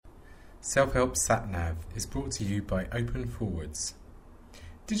Self-Help Sat-Nav is brought to you by Open Forwards.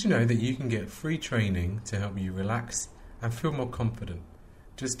 Did you know that you can get free training to help you relax and feel more confident?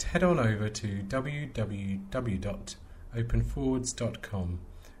 Just head on over to www.openforwards.com.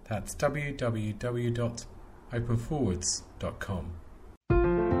 That's www.openforwards.com.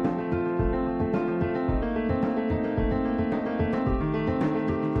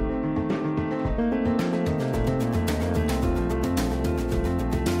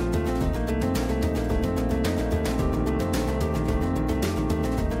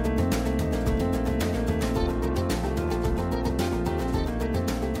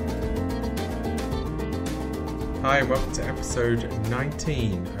 Hi and welcome to episode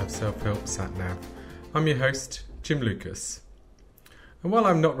 19 of Self-Help Sat-Nav. I'm your host, Jim Lucas. And while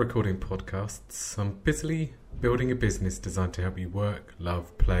I'm not recording podcasts, I'm busily building a business designed to help you work,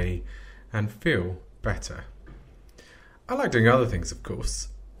 love, play and feel better. I like doing other things, of course.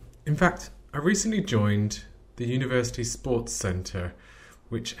 In fact, I recently joined the University Sports Centre,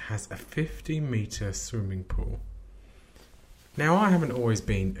 which has a 50-metre swimming pool. Now, I haven't always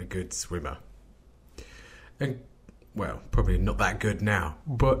been a good swimmer. And well, probably not that good now,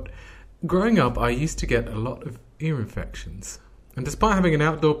 but growing up I used to get a lot of ear infections. And despite having an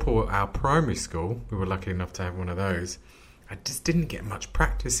outdoor pool at our primary school, we were lucky enough to have one of those, I just didn't get much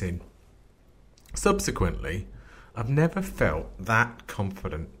practice in. Subsequently, I've never felt that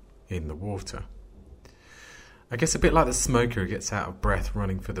confident in the water. I guess a bit like the smoker who gets out of breath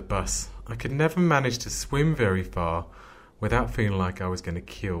running for the bus, I could never manage to swim very far without feeling like I was going to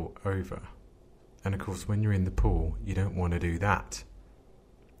keel over. And of course, when you're in the pool, you don't want to do that.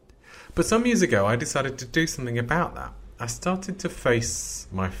 But some years ago, I decided to do something about that. I started to face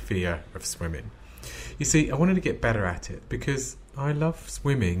my fear of swimming. You see, I wanted to get better at it because I love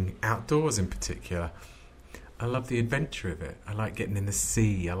swimming outdoors in particular. I love the adventure of it. I like getting in the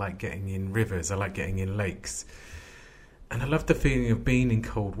sea. I like getting in rivers. I like getting in lakes. And I love the feeling of being in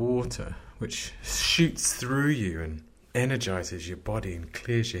cold water, which shoots through you and energizes your body and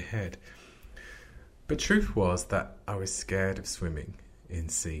clears your head. But truth was that I was scared of swimming in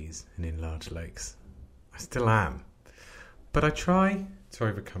seas and in large lakes. I still am. But I try to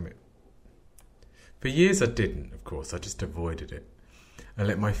overcome it. For years I didn't, of course. I just avoided it. I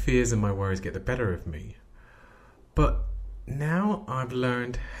let my fears and my worries get the better of me. But now I've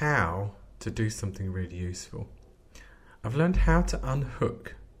learned how to do something really useful. I've learned how to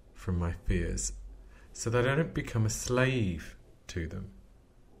unhook from my fears so that I don't become a slave to them.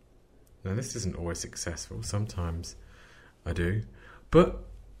 Now, this isn't always successful. Sometimes I do. But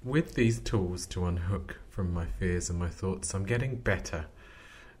with these tools to unhook from my fears and my thoughts, I'm getting better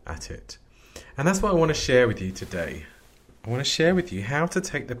at it. And that's what I want to share with you today. I want to share with you how to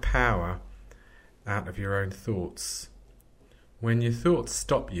take the power out of your own thoughts when your thoughts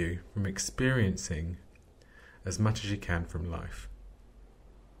stop you from experiencing as much as you can from life.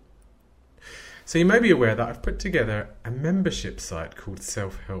 So you may be aware that I've put together a membership site called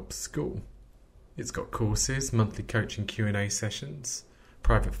Self-Help School. It's got courses, monthly coaching Q&A sessions,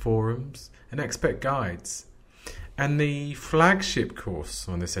 private forums, and expert guides. And the flagship course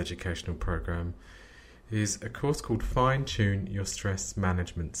on this educational program is a course called Fine-Tune Your Stress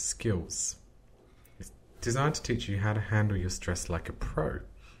Management Skills. It's designed to teach you how to handle your stress like a pro.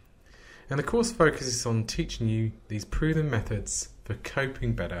 And the course focuses on teaching you these proven methods for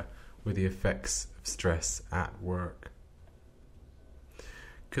coping better with the effects of stress at work.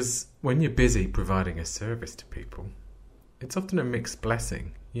 Because when you're busy providing a service to people, it's often a mixed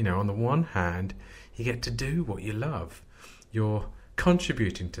blessing. You know, on the one hand, you get to do what you love. You're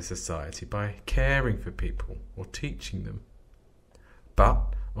contributing to society by caring for people or teaching them.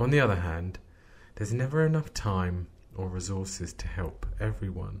 But, on the other hand, there's never enough time or resources to help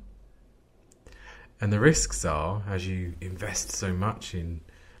everyone. And the risks are, as you invest so much in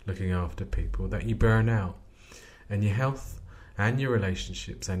looking after people, that you burn out and your health and your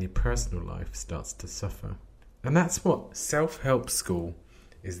relationships and your personal life starts to suffer. And that's what Self-Help School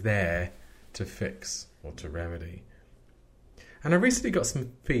is there to fix or to remedy. And I recently got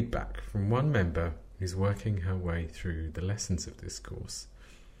some feedback from one member who's working her way through the lessons of this course.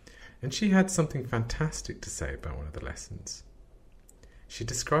 And she had something fantastic to say about one of the lessons. She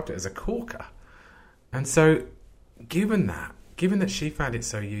described it as a corker. And so, given that she found it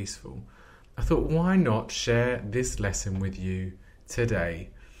so useful, I thought, why not share this lesson with you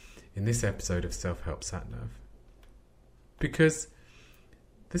today in this episode of Self-Help Sat-Nav? Because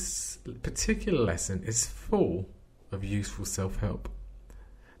this particular lesson is full of useful self-help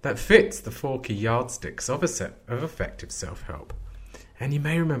that fits the 4 key yardsticks of effective self-help. And you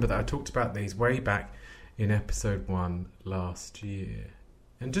may remember that I talked about these way back in episode 1 last year.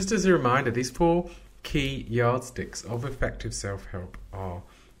 And just as a reminder, these 4 key yardsticks of effective self-help are: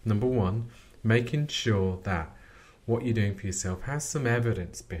 number 1, making sure that what you're doing for yourself has some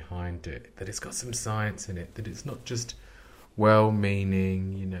evidence behind it, that it's got some science in it, that it's not just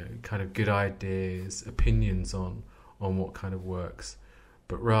well-meaning, kind of good ideas, opinions on what kind of works,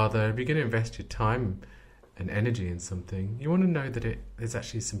 but rather, if you're going to invest your time and energy in something, you want to know that there's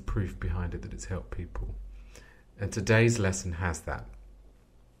actually some proof behind it, that it's helped people. And today's lesson has that.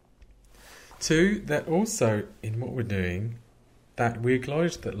 2, that also in what we're doing, that we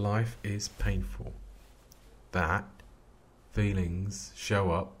acknowledge that life is painful, that feelings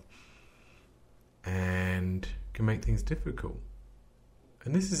show up and can make things difficult.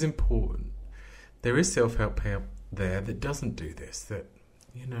 And this is important. There is self-help out there that doesn't do this, that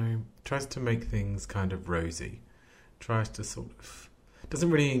tries to make things kind of rosy, tries to doesn't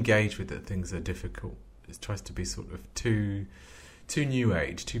really engage with that things are difficult. It tries to be sort of too new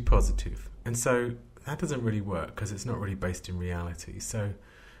age, too positive. And so that doesn't really work because it's not really based in reality. So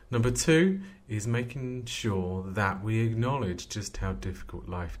number 2 is making sure that we acknowledge just how difficult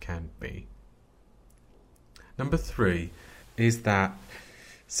life can be. Number 3 is that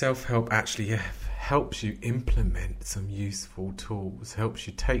self-help actually helps you implement some useful tools, helps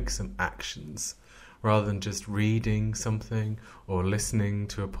you take some actions rather than just reading something or listening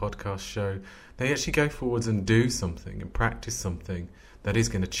to a podcast show. They actually go forwards and do something and practice something that is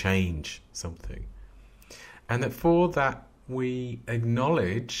going to change something. And that for that we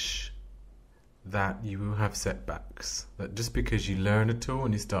acknowledge that you will have setbacks, that just because you learn a tool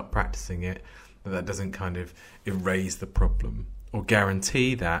and you start practicing it, that doesn't kind of erase the problem or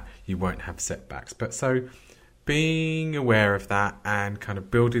guarantee that you won't have setbacks. But so being aware of that and kind of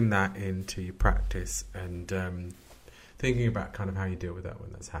building that into your practice and thinking about kind of how you deal with that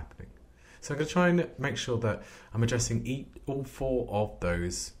when that's happening. So I'm going to try and make sure that I'm addressing all 4 of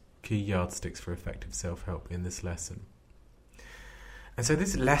those key yardsticks for effective self-help in this lesson. And so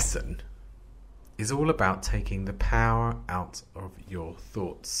this lesson is all about taking the power out of your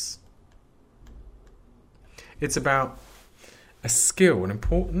thoughts. It's about a skill, an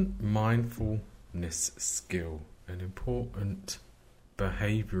important mindfulness skill, an important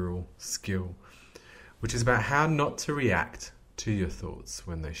behavioural skill, which is about how not to react to your thoughts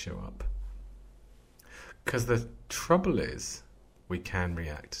when they show up. Because the trouble is, we can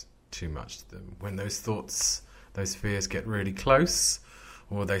react too much to them. When those thoughts, those fears get really close,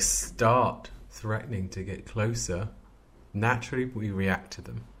 or they start threatening to get closer, naturally we react to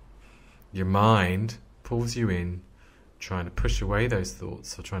them. Your mind pulls you in, trying to push away those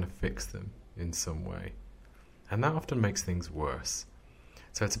thoughts or trying to fix them in some way. And that often makes things worse.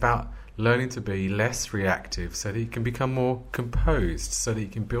 So it's about learning to be less reactive so that you can become more composed, so that you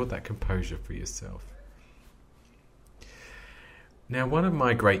can build that composure for yourself. Now, one of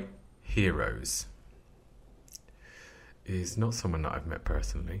my great heroes is not someone that I've met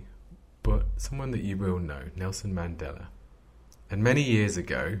personally, but someone that you will know, Nelson Mandela. And many years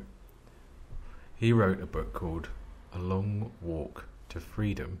ago, he wrote a book called A Long Walk to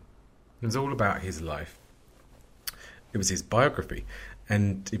Freedom. It was all about his life. It was his biography.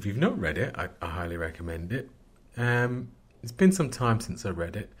 And if you've not read it, I highly recommend it. It's been some time since I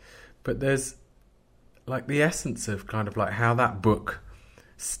read it, but there's like the essence of kind of like how that book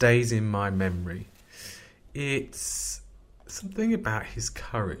stays in my memory. It's something about his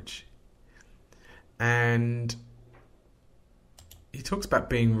courage. And he talks about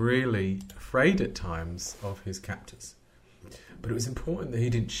being really afraid at times of his captors. But it was important that he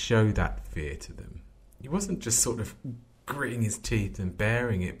didn't show that fear to them. He wasn't just sort of gritting his teeth and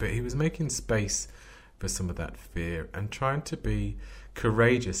bearing it, but he was making space for some of that fear and trying to be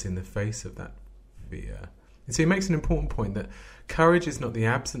courageous in the face of that fear. And so he makes an important point that courage is not the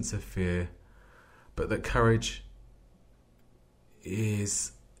absence of fear, but that courage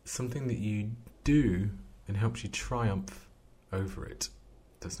is something that you do and helps you triumph over it.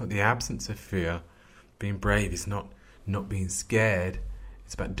 So it's not the absence of fear. Being brave is not being scared.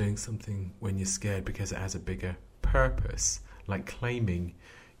 It's about doing something when you're scared because it has a bigger purpose, like claiming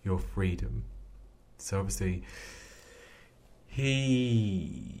your freedom. So obviously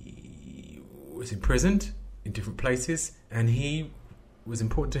he was imprisoned in different places, and he was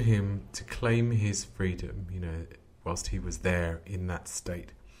important to him to claim his freedom, whilst he was there in that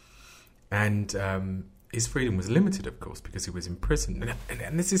state. And his freedom was limited, of course, because he was imprisoned.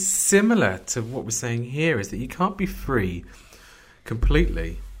 And this is similar to what we're saying here, is that you can't be free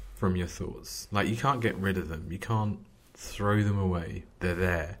completely from your thoughts. Like, you can't get rid of them. You can't throw them away. They're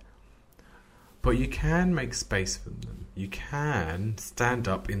there. But you can make space for them. You can stand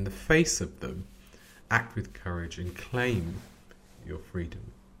up in the face of them, act with courage, and claim your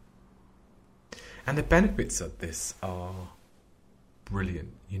freedom. And the benefits of this are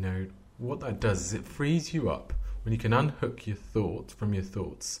brilliant. You know, what that does is it frees you up when you can unhook your thoughts from your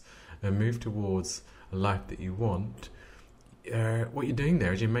thoughts and move towards a life that you want. What you're doing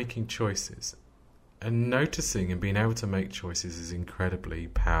there is you're making choices. And noticing and being able to make choices is incredibly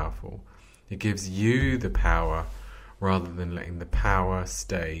powerful. It gives you the power rather than letting the power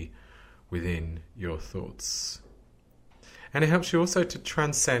stay within your thoughts. And it helps you also to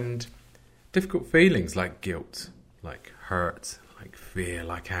transcend difficult feelings like guilt, like hurt, like fear,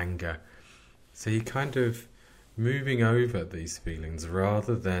 like anger. So you're kind of moving over these feelings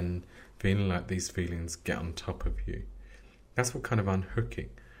rather than feeling like these feelings get on top of you. That's what kind of unhooking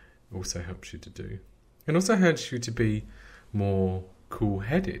also helps you to do. It also helps you to be more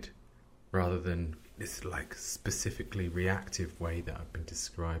cool-headed rather than this like specifically reactive way that I've been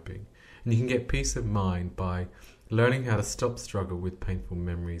describing. And you can get peace of mind by learning how to stop struggle with painful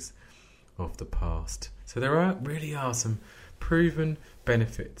memories of the past. So there really are some proven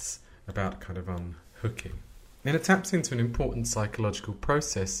benefits about kind of unhooking. And it taps into an important psychological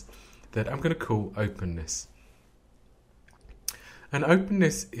process that I'm going to call openness. And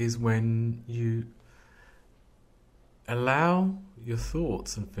openness is when you allow your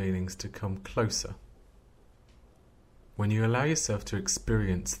thoughts and feelings to come closer. When you allow yourself to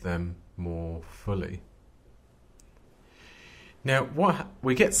experience them more fully. Now,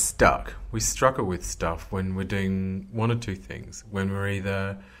 we get stuck, we struggle with stuff when we're doing one or two things. When we're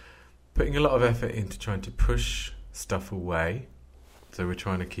either putting a lot of effort into trying to push stuff away, so we're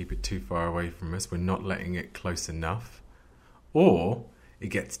trying to keep it too far away from us, we're not letting it close enough, or it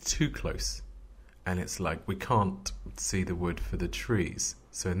gets too close, and it's like we can't see the wood for the trees.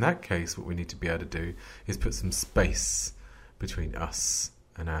 So in that case, what we need to be able to do is put some space between us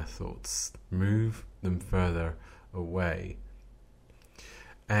and our thoughts, move them further away.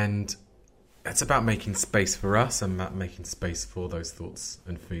 And it's about making space for us and about making space for those thoughts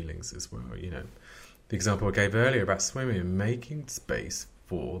and feelings as well. You know, the example I gave earlier about swimming, making space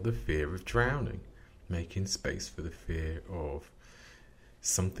for the fear of drowning, making space for the fear of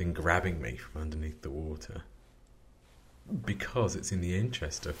something grabbing me from underneath the water, because it's in the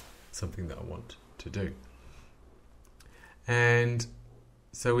interest of something that I want to do. And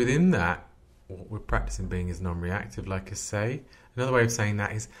so within that, what we're practicing being is non-reactive, like I say. Another way of saying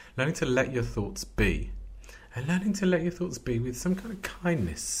that is learning to let your thoughts be. And learning to let your thoughts be with some kind of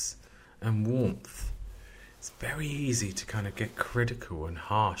kindness and warmth. It's very easy to kind of get critical and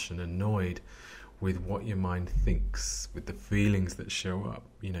harsh and annoyed with what your mind thinks, with the feelings that show up.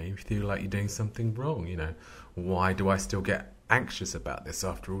 You know, you feel like you're doing something wrong. You know, why do I still get anxious about this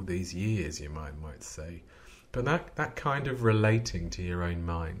after all these years, your mind might say. But that kind of relating to your own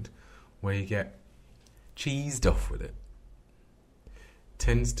mind, where you get cheesed off with it,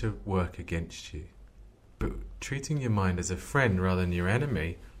 tends to work against you. But treating your mind as a friend rather than your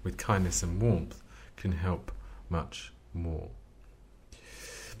enemy with kindness and warmth can help much more.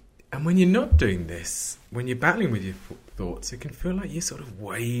 And when you're not doing this, when you're battling with your thoughts, it can feel like you're sort of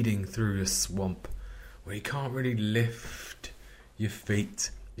wading through a swamp where you can't really lift your feet.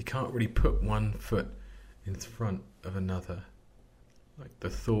 You can't really put one foot in front of another. Like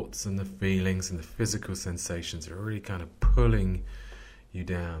the thoughts and the feelings and the physical sensations are really kind of pulling you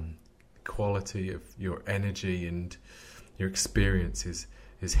down. The quality of your energy and your experience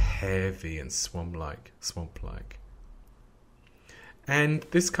is heavy and swamp-like. And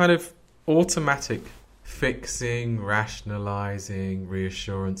this kind of automatic fixing, rationalizing,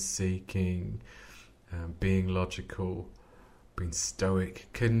 reassurance seeking, being logical, being stoic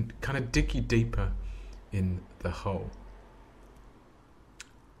can kind of dig you deeper in the hole.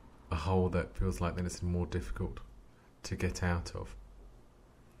 A hole that feels like then it's more difficult to get out of.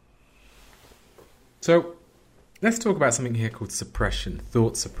 So let's talk about something here called suppression,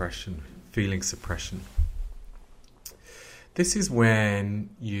 thought suppression, feeling suppression. This is when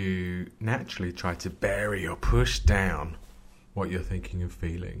you naturally try to bury or push down what you're thinking and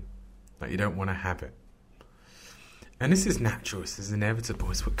feeling. Like you don't want to have it. And this is natural, this is inevitable.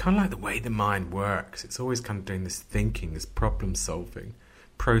 It's kind of like the way the mind works. It's always kind of doing this thinking, this problem solving,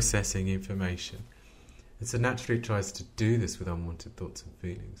 processing information. And so naturally it tries to do this with unwanted thoughts and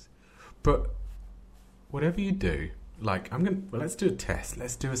feelings. But whatever you do, let's do a test.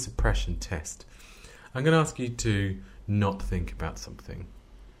 Let's do a suppression test. I'm going to ask you to not think about something.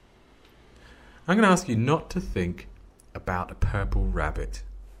 I'm going to ask you not to think about a purple rabbit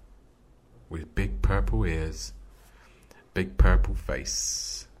with big purple ears, big purple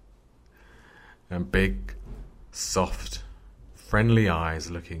face, and big, soft, friendly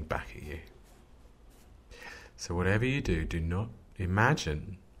eyes looking back at you. So whatever you do, do not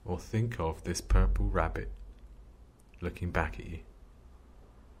imagine or think of this purple rabbit looking back at you.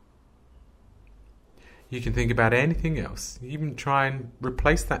 You can think about anything else. Even try and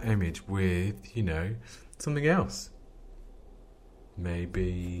replace that image with, something else.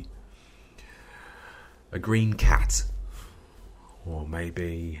 Maybe a green cat. Or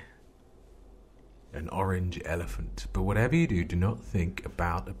maybe an orange elephant. But whatever you do, do not think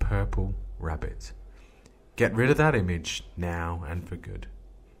about a purple rabbit. Get rid of that image now and for good.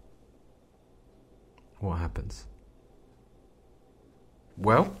 What happens?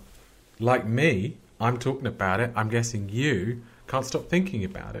 Well, like me, I'm talking about it. I'm guessing you can't stop thinking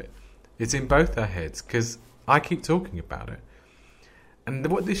about it. It's in both our heads because I keep talking about it. And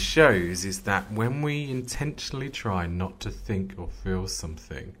what this shows is that when we intentionally try not to think or feel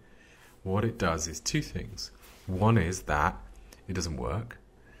something, what it does is two things. One is that it doesn't work,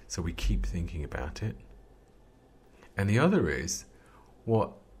 so we keep thinking about it. And the other is,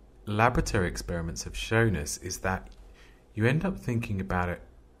 what laboratory experiments have shown us is that you end up thinking about it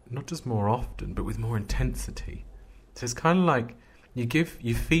not just more often, but with more intensity. So it's kind of like you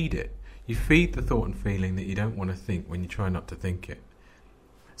feed it. You feed the thought and feeling that you don't want to think when you try not to think it.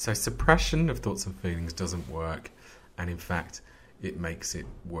 So suppression of thoughts and feelings doesn't work, and in fact, it makes it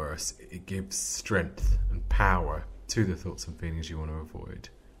worse. It gives strength and power to the thoughts and feelings you want to avoid.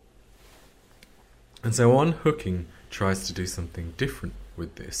 And so unhooking tries to do something different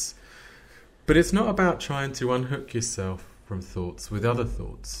with this. But it's not about trying to unhook yourself from thoughts with other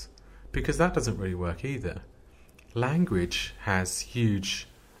thoughts, because that doesn't really work either. Language has huge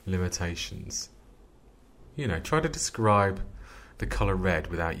limitations. Try to describe the colour red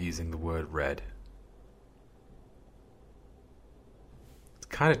without using the word red. It's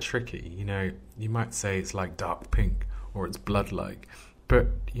kind of tricky, you might say it's like dark pink or it's blood-like, but,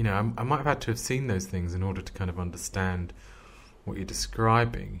 I might have had to have seen those things in order to kind of understand what you're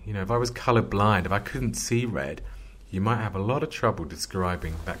describing. If I was colour blind, if I couldn't see red, you might have a lot of trouble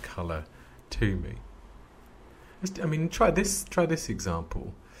describing that colour to me. Try this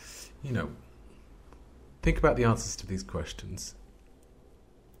example. Think about the answers to these questions.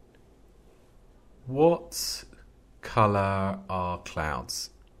 What colour are clouds?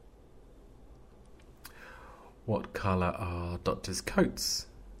 What colour are doctors' coats?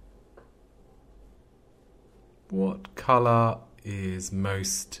 What colour is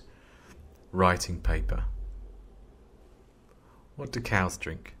most writing paper? What do cows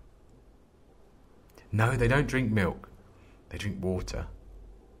drink? No, they don't drink milk. They drink water.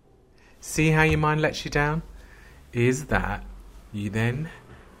 See how your mind lets you down? Is that you then...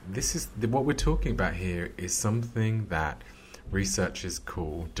 what we're talking about here is something that researchers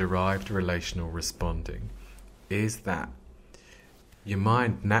call derived relational responding. Is that your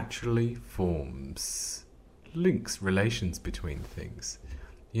mind naturally forms links, relations between things.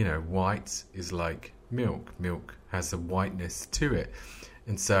 White is like milk. Milk has a whiteness to it.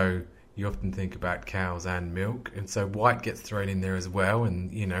 And so you often think about cows and milk, and so white gets thrown in there as well,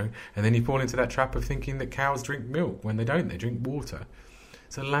 and then you fall into that trap of thinking that cows drink milk when they don't, they drink water.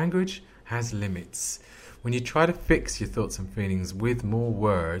 So language has limits. When you try to fix your thoughts and feelings with more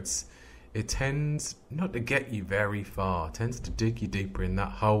words, it tends not to get you very far. It tends to dig you deeper in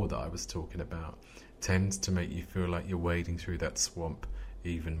that hole that I was talking about. It tends to make you feel like you're wading through that swamp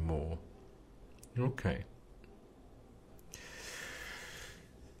even more. Okay.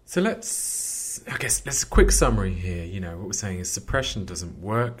 So let's a quick summary here. What we're saying is suppression doesn't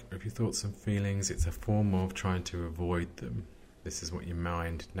work of your thoughts and feelings. It's a form of trying to avoid them. This is what your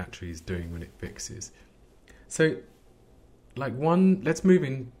mind naturally is doing when it fixes. So, let's move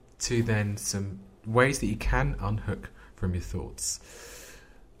into then some ways that you can unhook from your thoughts.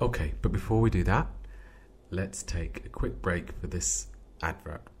 Okay, but before we do that, let's take a quick break for this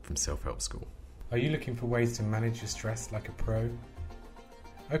advert from Self-Help School. Are you looking for ways to manage your stress like a pro?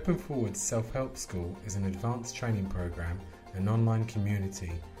 Open Forward's Self-Help School is an advanced training program, an online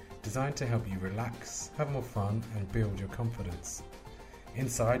community designed to help you relax, have more fun and build your confidence.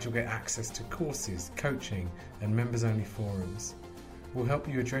 Inside you'll get access to courses, coaching and members-only forums. We'll help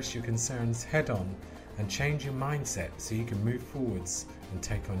you address your concerns head-on and change your mindset so you can move forwards and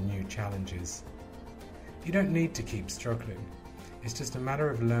take on new challenges. You don't need to keep struggling. It's just a matter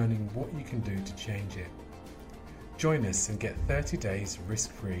of learning what you can do to change it. Join us and get 30 days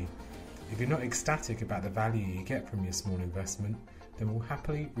risk-free. If you're not ecstatic about the value you get from your small investment, then we'll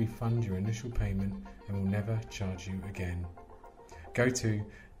happily refund your initial payment and will never charge you again. Go to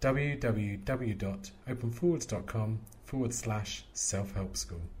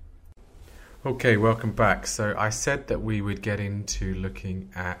www.openforwards.com/self-help-school. Okay, welcome back. So I said that we would get into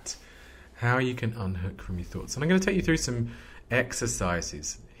looking at how you can unhook from your thoughts. And I'm going to take you through some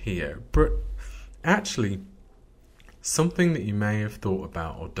exercises here. But actually, something that you may have thought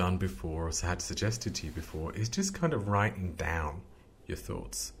about or done before or had suggested to you before is just kind of writing down your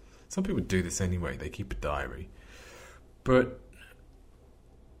thoughts. Some people do this anyway. They keep a diary. And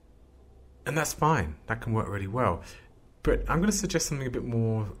that's fine. That can work really well. But I'm going to suggest something a bit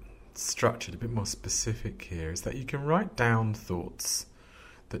more structured, a bit more specific here, is that you can write down thoughts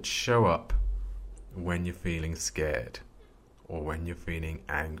that show up when you're feeling scared, or when you're feeling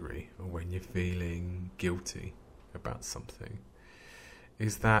angry, or when you're feeling guilty about something.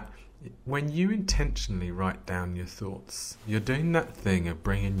 Is that when you intentionally write down your thoughts, you're doing that thing of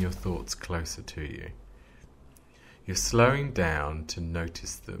bringing your thoughts closer to you. You're slowing down to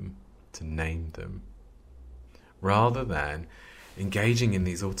notice them, to name them, rather than engaging in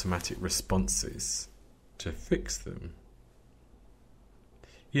these automatic responses to fix them.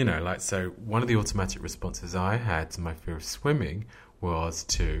 So one of the automatic responses I had to my fear of swimming was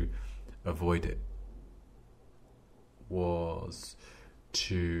to avoid it, was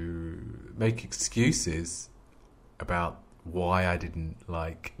to make excuses about why I didn't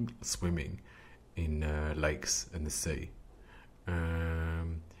like swimming in lakes and the sea.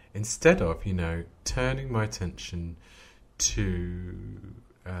 Instead of, turning my attention to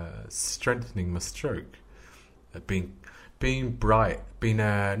strengthening my stroke, being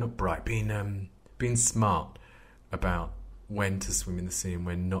smart about when to swim in the sea and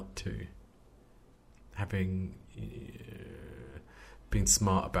when not to. Being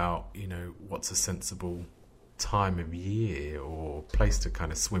smart about, what's a sensible time of year or place to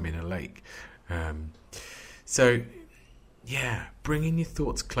kind of swim in a lake. Bringing your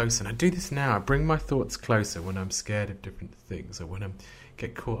thoughts closer. And I do this now. I bring my thoughts closer when I'm scared of different things, or when I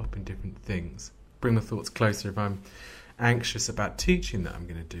get caught up in different things. Bring my thoughts closer if I'm anxious about teaching that I'm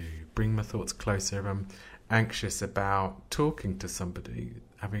going to do. Bring my thoughts closer if I'm anxious about talking to somebody,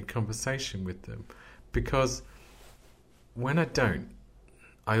 having a conversation with them. Because when I don't,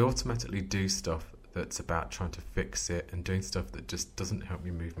 I automatically do stuff that's about trying to fix it and doing stuff that just doesn't help me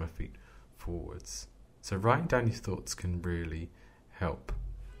move my feet forwards. So writing down your thoughts can really help.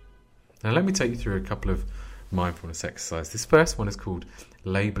 Now let me take you through a couple of mindfulness exercises. This first one is called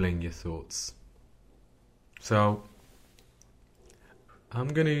labeling your thoughts. So I'm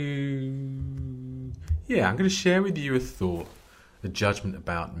going to share with you a thought, a judgment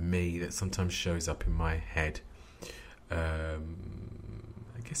about me that sometimes shows up in my head. It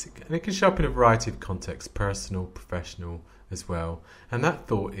can show up in a variety of contexts, personal, professional as well. And that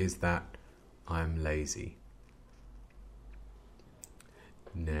thought is that I'm lazy.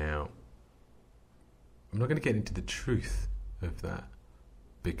 Now, I'm not going to get into the truth of that,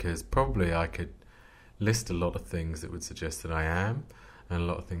 because probably I could list a lot of things that would suggest that I am, and a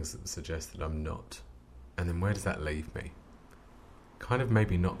lot of things that would suggest that I'm not. And then where does that leave me? Kind of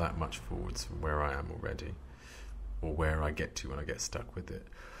maybe not that much forwards from where I am already, or where I get to when I get stuck with it.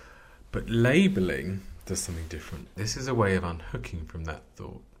 But labeling does something different. This is a way of unhooking from that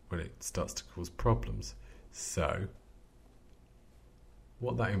thought when it starts to cause problems. So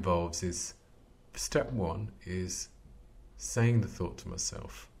what that involves is, step one is saying the thought to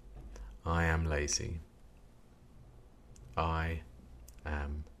myself, I am lazy. I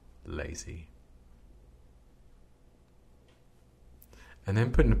am lazy. And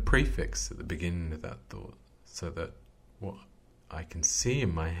then putting a prefix at the beginning of that thought, so that what I can see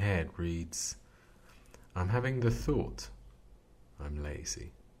in my head reads, I'm having the thought, I'm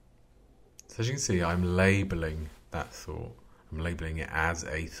lazy. So as you can see, I'm labeling that thought. I'm labeling it as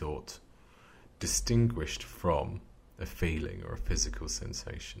a thought, distinguished from a feeling or a physical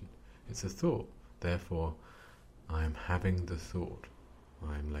sensation. It's a thought. Therefore, I am having the thought,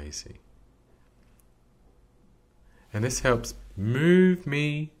 I'm lazy. And this helps move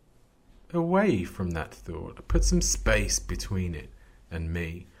me away from that thought. Put some space between it and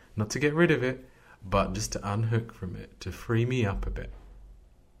me. Not to get rid of it, but just to unhook from it, to free me up a bit.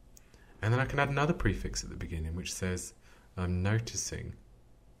 And then I can add another prefix at the beginning which says, I'm noticing,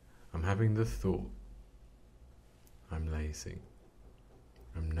 I'm having the thought, I'm lazy.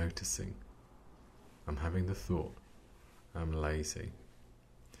 I'm noticing, I'm having the thought, I'm lazy.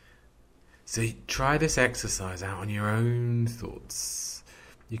 So try this exercise out on your own thoughts.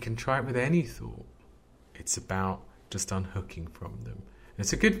 You can try it with any thought. It's about just unhooking from them. And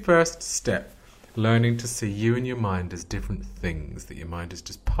it's a good first step, learning to see you and your mind as different things, that your mind is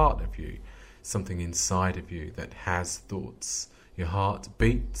just part of you, something inside of you that has thoughts. Your heart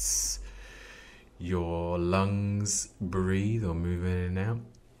beats, your lungs breathe or move in and out.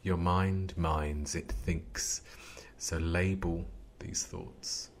 Your mind minds, it thinks. So label these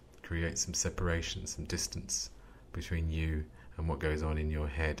thoughts. Create some separation, some distance between you and what goes on in your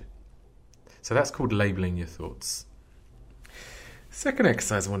head. So that's called labeling your thoughts. Second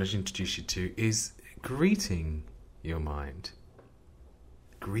exercise I wanted to introduce you to is greeting your mind.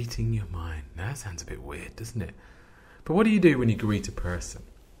 Greeting your mind. Now that sounds a bit weird, doesn't it? But what do you do when you greet a person?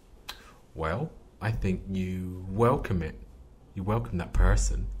 Well, I think you welcome it. You welcome that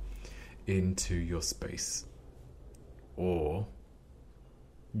person into your space. Or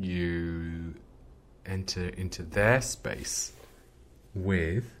you enter into their space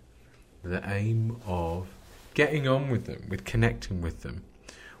with the aim of getting on with them, with connecting with them,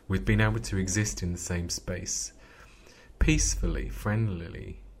 with being able to exist in the same space, peacefully,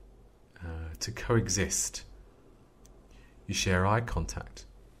 friendlily, to coexist. You share eye contact,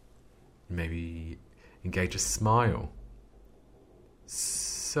 maybe engage a smile.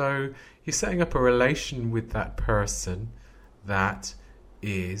 So you're setting up a relation with that person that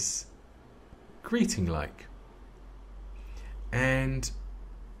is greeting-like. And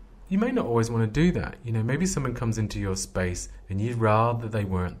you may not always want to do that. Maybe someone comes into your space and you'd rather they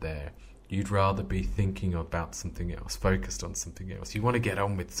weren't there. You'd rather be thinking about something else, focused on something else. You want to get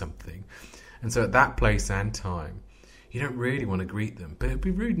on with something. And so at that place and time, you don't really want to greet them, but it'd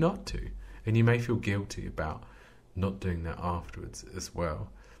be rude not to. And you may feel guilty about not doing that afterwards as well.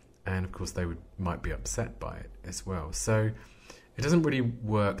 And of course, they might be upset by it as well. So it doesn't really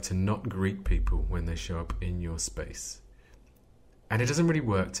work to not greet people when they show up in your space. And it doesn't really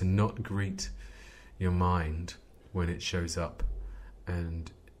work to not greet your mind when it shows up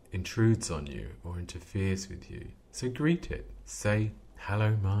and intrudes on you or interferes with you. So greet it. Say,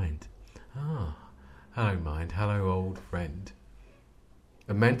 hello, mind. Ah, hello, mind. Hello, old friend.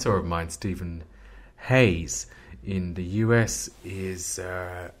 A mentor of mine, Stephen Hayes, in the US is,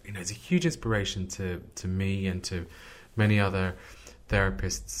 it's a huge inspiration to me and to many other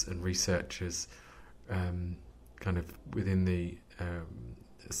therapists and researchers kind of within the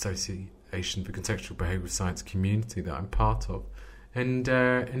Association for Contextual Behavioural Science community that I'm part of. And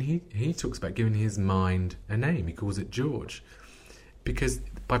he talks about giving his mind a name. He calls it George. Because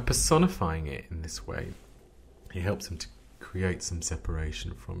by personifying it in this way, he helps him to create some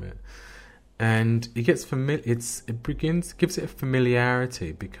separation from it. And he gets gives it a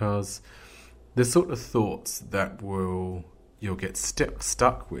familiarity, because the sort of thoughts that you'll get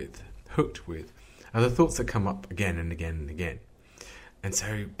stuck with, hooked with, are the thoughts that come up again and again and again. And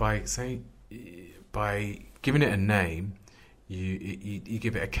so by giving it a name, you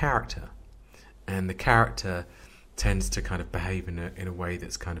give it a character, and the character tends to kind of behave in a way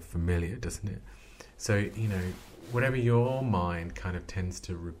that's kind of familiar, doesn't it? So whatever your mind kind of tends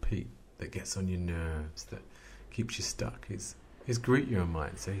to repeat, that gets on your nerves, that keeps you stuck, is greet your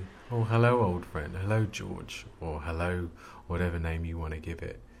mind. Say, oh, hello, old friend. Hello, George. Or hello, whatever name you want to give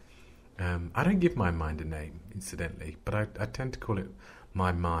it. I don't give my mind a name, incidentally, but I tend to call it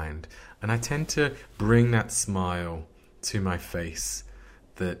my mind. And I tend to bring that smile to my face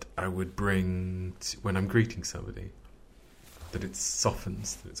that I would bring when I'm greeting somebody. That it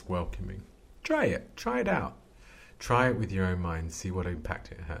softens, that it's welcoming. Try it. Try it out. Try it with your own mind. See what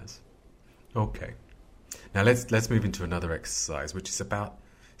impact it has. Okay. Now let's move into another exercise, which is about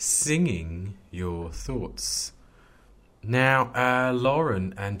singing your thoughts. Now,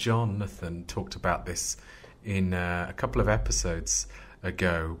 Lauren and Jonathan talked about this in a couple of episodes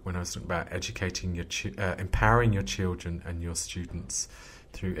ago when I was talking about educating empowering your children and your students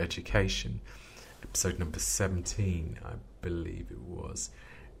through education. Episode number 17, I believe it was.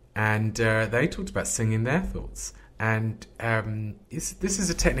 And they talked about singing their thoughts. And this is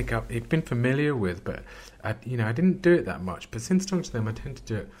a technique I've been familiar with, but I didn't do it that much. But since talking to them, I tend to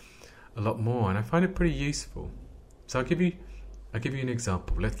do it a lot more, and I find it pretty useful. So I'll give you an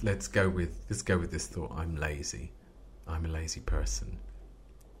example. Let's go with this thought. I'm lazy. I'm a lazy person,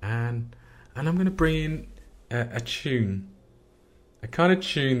 and I'm going to bring in a tune, a kind of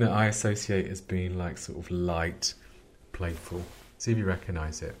tune that I associate as being like sort of light, playful. See if you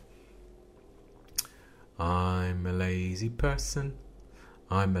recognise it. I'm a lazy person.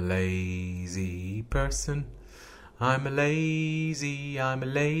 I'm a lazy person. I'm a lazy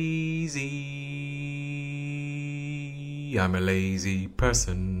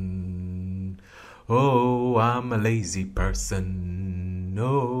person. Oh, I'm a lazy person.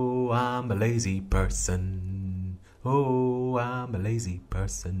 Oh, I'm a lazy person. Oh, I'm a lazy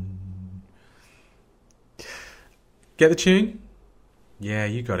person. Get the tune? Yeah,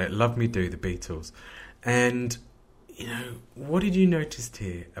 you got it. Love Me Do, the Beatles. And, what did you notice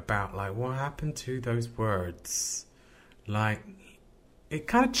here about, what happened to those words? It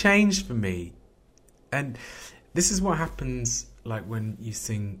kind of changed for me. And this is what happens, when you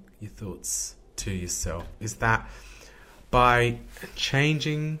sing your thoughts to yourself, is that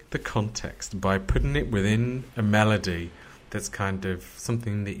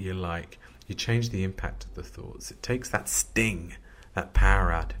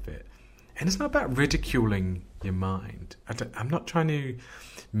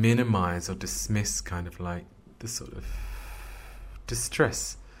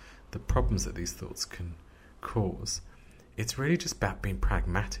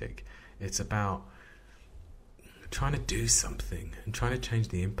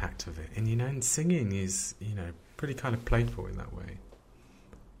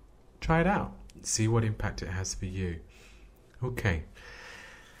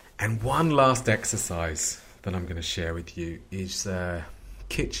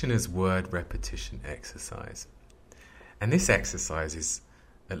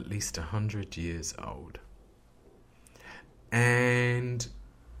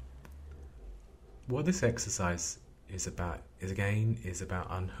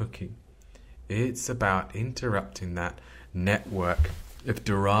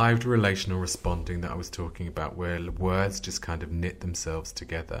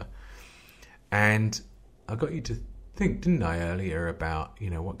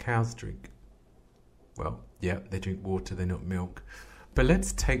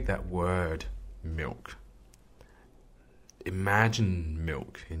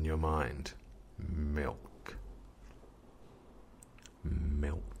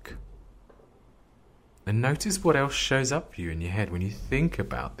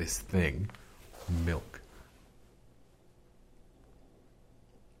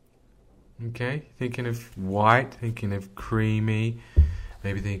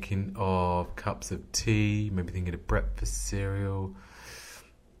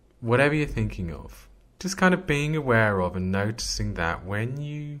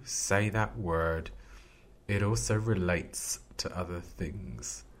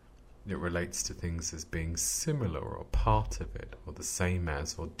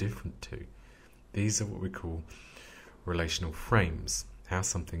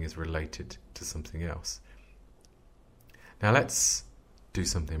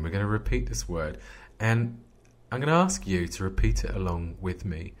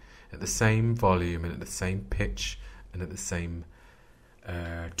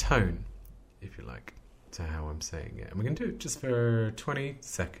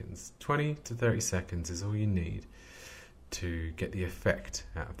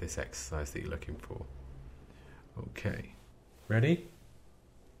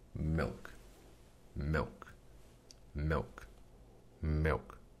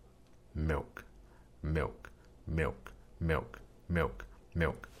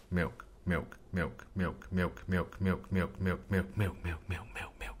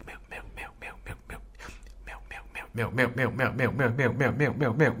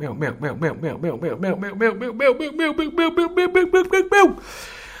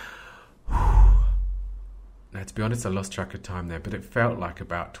Now, to be honest, I lost track of time there, but it felt like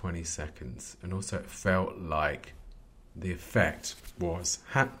about 20 seconds. And also it felt like the effect was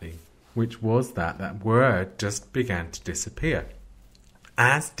happening, which was that word just began to disappear,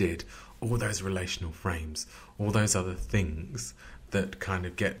 as did all those relational frames, all those other things that kind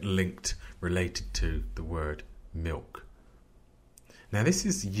of get linked, related to the word milk. Now, this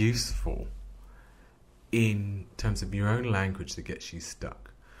is useful in terms of your own language that gets you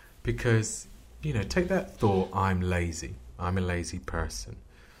stuck. Because, take that thought, I'm lazy. I'm a lazy person.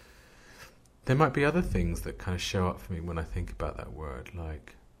 There might be other things that kind of show up for me when I think about that word,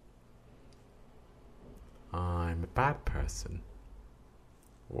 like, I'm a bad person.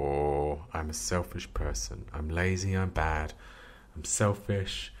 Or I'm a selfish person. I'm lazy, I'm bad, I'm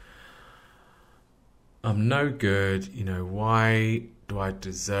selfish, I'm no good. Why do I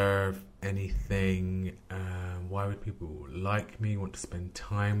deserve anything? Why would people like me, want to spend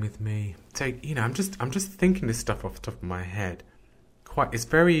time with me? I'm just thinking this stuff off the top of my head. It's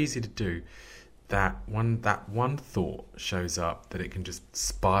very easy to do. That one thought shows up that it can just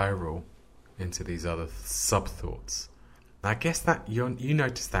spiral into these other sub-thoughts. I guess that you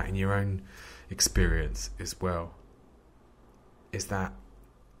notice that in your own experience as well.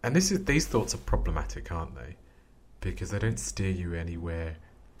 These thoughts are problematic, aren't they? Because they don't steer you anywhere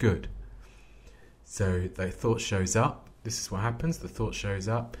good. So the thought shows up. This is what happens. The thought shows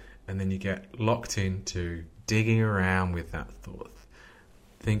up, and then you get locked into digging around with that thought,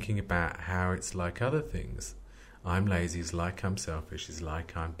 thinking about how it's like other things. I'm lazy is like I'm selfish, is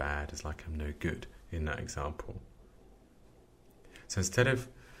like I'm bad, is like I'm no good in that example. So instead of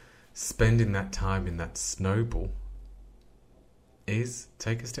spending that time in that snowball, is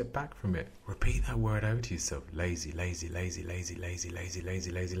take a step back from it. Repeat that word over to yourself. Lazy, lazy, lazy, lazy, lazy, lazy,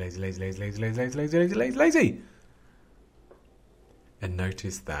 lazy, lazy, lazy, lazy, lazy, lazy, lazy, lazy, lazy, lazy, lazy, lazy. And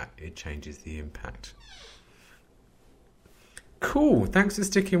notice that it changes the impact. Cool. Thanks for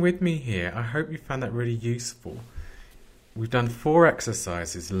sticking with me here. I hope you found that really useful. We've done 4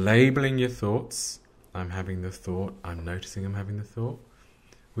 exercises. Labeling your thoughts. I'm having the thought. I'm noticing I'm having the thought.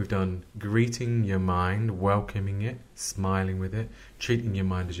 We've done greeting your mind, welcoming it, smiling with it, treating your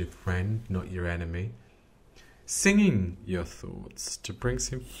mind as your friend, not your enemy. Singing your thoughts to bring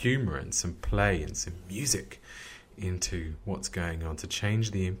some humour and some play and some music into what's going on, to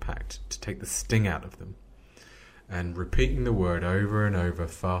change the impact, to take the sting out of them. And repeating the word over and over,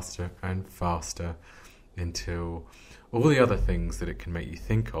 faster and faster, until all the other things that it can make you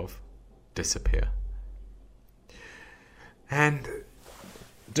think of disappear. And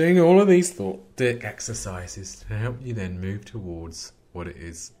doing all of these thought exercises to help you then move towards what it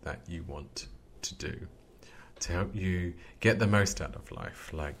is that you want to do, to help you get the most out of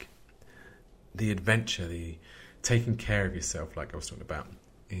life, like the adventure, the taking care of yourself, like I was talking about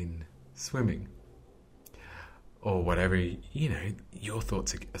in swimming, or whatever your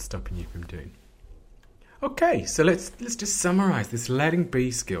thoughts are stopping you from doing. Okay, so let's just summarize this letting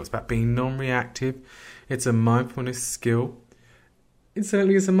be skill. It's about being non-reactive. It's a mindfulness skill.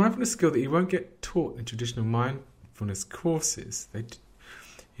 Incidentally, it's a mindfulness skill that you won't get taught in traditional mindfulness courses.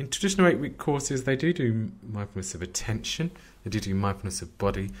 In traditional 8-week courses, they do mindfulness of attention, they do mindfulness of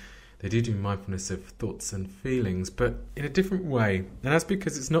body, they do mindfulness of thoughts and feelings, but in a different way. And that's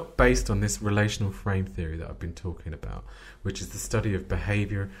because it's not based on this relational frame theory that I've been talking about, which is the study of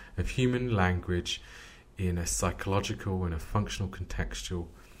behaviour, of human language in a psychological and a functional, contextual,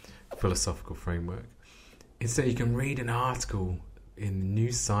 philosophical framework. Instead, you can read an article in the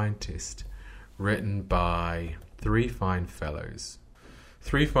New Scientist written by 3 fine fellows.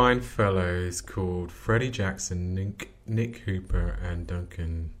 3 fine fellows called Freddie Jackson, Nick Hooper and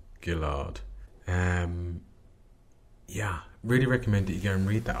Duncan Gillard. Really recommend that you go and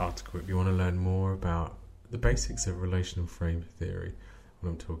read that article if you want to learn more about the basics of relational frame theory, what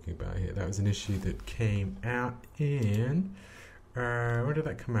I'm talking about here. That was an issue that came out in... when did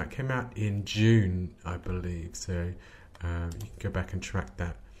that come out? It came out in June, I believe. So you can go back and track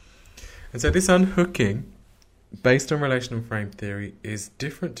that. And so this unhooking, based on relational frame theory, is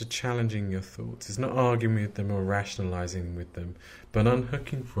different to challenging your thoughts. It's not arguing with them or rationalising with them, but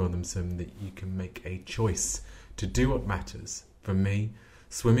unhooking from them so that you can make a choice to do what matters. For me,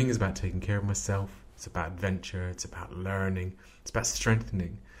 swimming is about taking care of myself. It's about adventure. It's about learning. It's about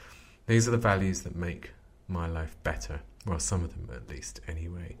strengthening. These are the values that make my life better. Well, some of them at least,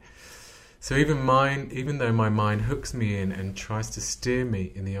 anyway. So even though my mind hooks me in and tries to steer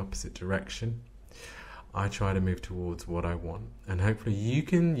me in the opposite direction, I try to move towards what I want. And hopefully you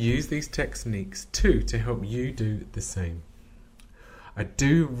can use these techniques too to help you do the same. I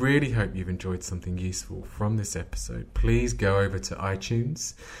do really hope you've enjoyed something useful from this episode. Please go over to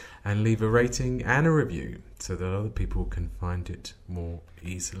iTunes and leave a rating and a review so that other people can find it more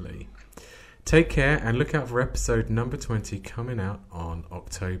easily. Take care and look out for episode number 20 coming out on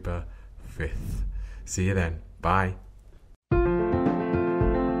October 5th. See you then. Bye.